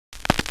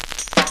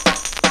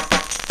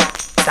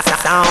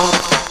sound.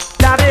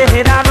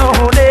 Daddy, I know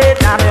who they,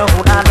 daddy, who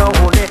I know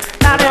who they,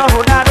 daddy, who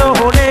I know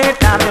who they,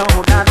 daddy, who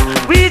I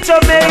know. We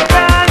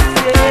Jamaicans,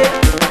 yeah,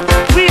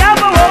 we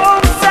have our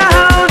own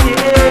sound,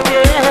 yeah,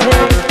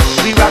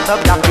 yeah. We rock the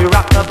black, we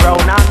rock the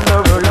brown, and the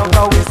world of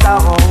how we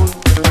sound,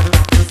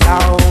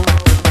 sound,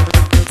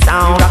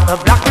 sound. Rock the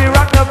black, we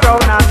rock the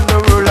brown, and the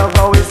world of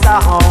how we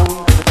sound,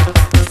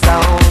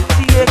 sound,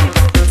 yeah,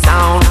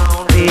 sound.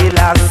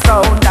 Wailer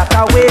sound, that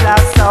a wailer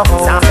sound.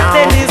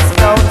 Dennis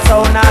Brown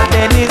sound, a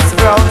Dennis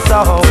Brown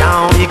sound.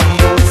 Big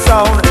youth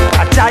sound,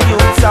 a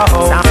giant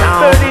sound.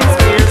 Burning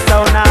Spear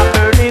sound, a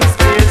Burning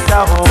Spear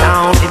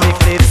sound. Jimmy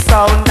Cliff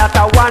sound, that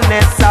a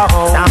oneness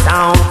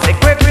sound. The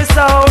Gregory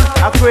sound,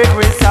 a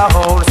Gregory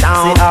sound.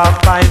 The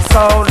Alpine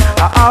sound,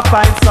 a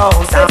Alpine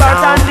sound. The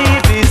Barton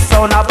Levy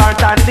sound, a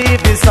Barton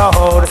Levy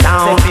sound.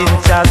 The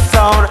Pincher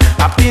sound,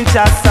 a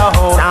Pincher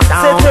sound.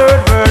 The Third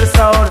World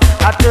sound,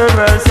 a Third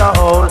World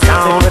sound.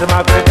 With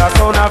my breaker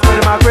sound, I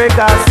feel my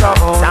breaker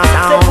sound.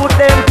 They put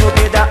them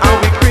together and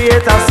we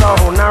create a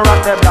sound. And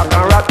rock the black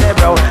and rock the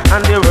brown,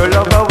 and the world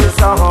of how we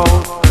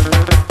sound.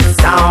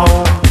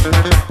 Sound,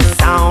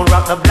 sound.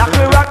 Rock the black,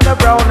 we rock the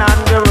brown,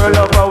 and the world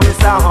of how we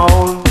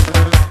sound.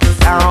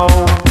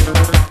 Sound.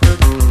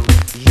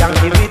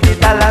 Yankee with the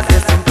dollars,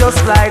 they seem just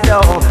slide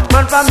down.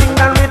 Man from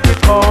England with the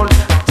pound,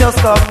 just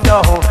come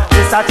down.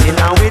 Mr.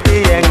 China with the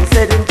young,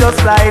 said him just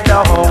slide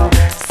down.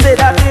 Say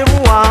that him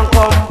want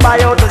come buy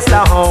out the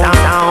sound,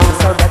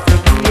 so that we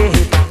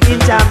create in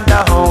jam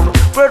down.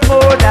 Worth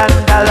more than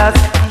dollars,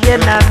 yen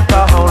and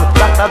pound.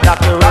 Rock the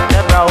black, we rock the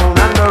brown,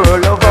 and the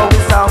roll over we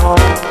sound.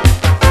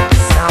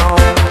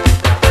 Sound,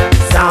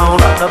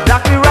 sound. Rock the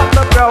black, we rock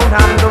the brown,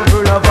 and the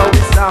roll over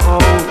we sound.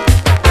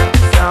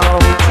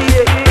 Sound,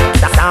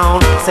 yeah,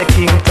 sound. Say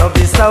King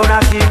Tubby sound, a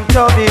King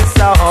Tubby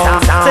sound.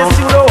 Say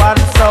Studio One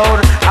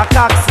sound, a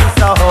Coxie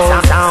sound.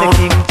 Say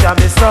King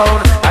Jammy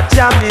sound, a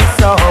Jammy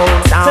sound.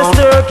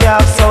 Sister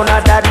Gap sound, a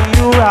Daddy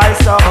Uri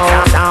sound.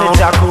 Say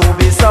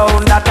Jacoby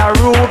sound, that a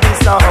Ruby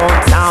sound.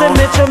 Say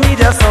Metro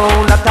Media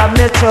sound, that a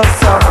Metro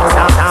sound.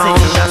 Say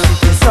Inner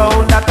City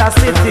sound, that a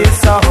City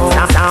sound.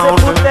 Say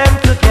put them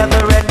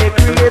together and they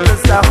create a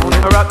sound.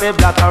 Rock the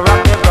black and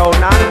rock the brown,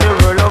 and the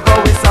roll of how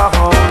we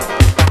sound.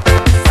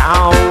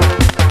 Sound,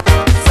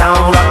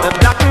 sound. Rock the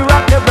black, we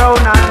rock the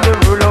brown, and the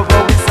roll of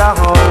how we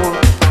sound.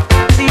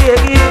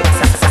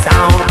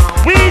 Sound.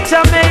 We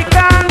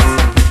Jamaicans,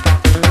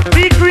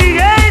 we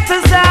create a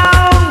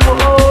sound,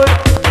 boy.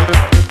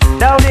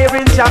 Down here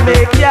in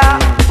Jamaica,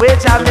 where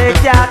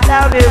Jamaica,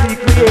 down here we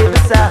create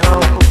a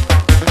sound.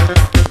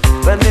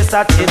 When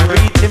Mr. Chin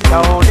reach him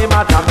down, him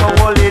a tap and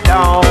hold it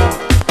down.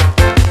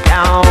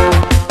 Down,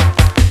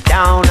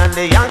 down, and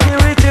the Yankee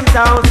reach him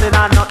down, say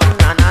na nothing,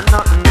 na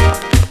nothing,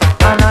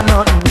 na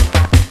nothing,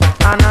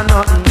 na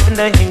nothing. In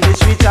the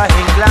English reach a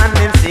England,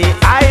 him say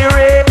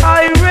Ire,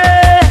 Ire,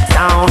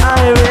 sound,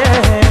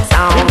 Ire,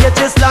 sound. Him get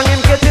his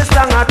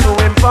slang, a 2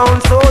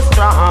 pound so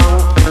strong.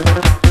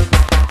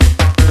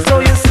 So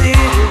you see,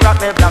 we rock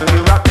the black, we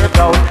rock the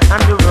brown,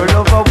 and the world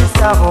of how we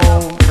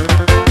sound.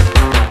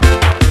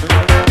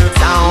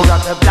 Sound,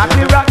 rock the black,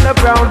 we rock the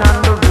brown, and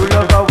the world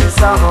of how we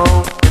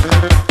sound.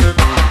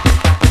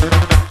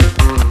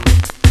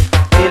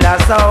 Wailer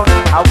sound,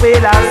 a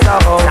wailer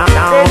sound.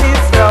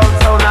 Dennis Brown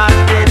sound, and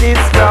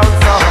Dennis Brown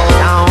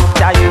sound.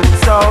 Giant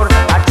sound,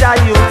 a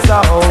giant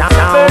sound.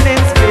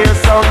 Burning Spear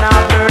sound, a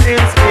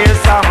Burning Spear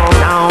sound.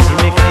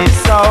 Jimmy Cliff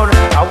sound,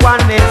 a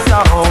oneness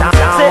sound.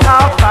 Say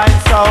Alpine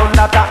sound,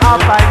 that a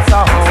Alpine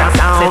sound.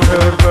 Say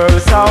Third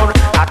World sound,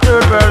 a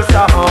Third World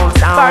sound.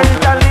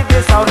 Barton Levy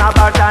sound, a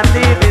Barton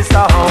Levy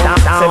sound.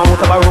 Say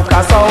Mutabaruka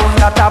sound,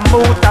 that a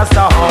Muta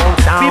sound.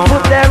 We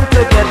put them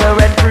together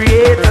and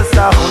create a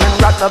sound. And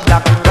rock the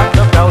black,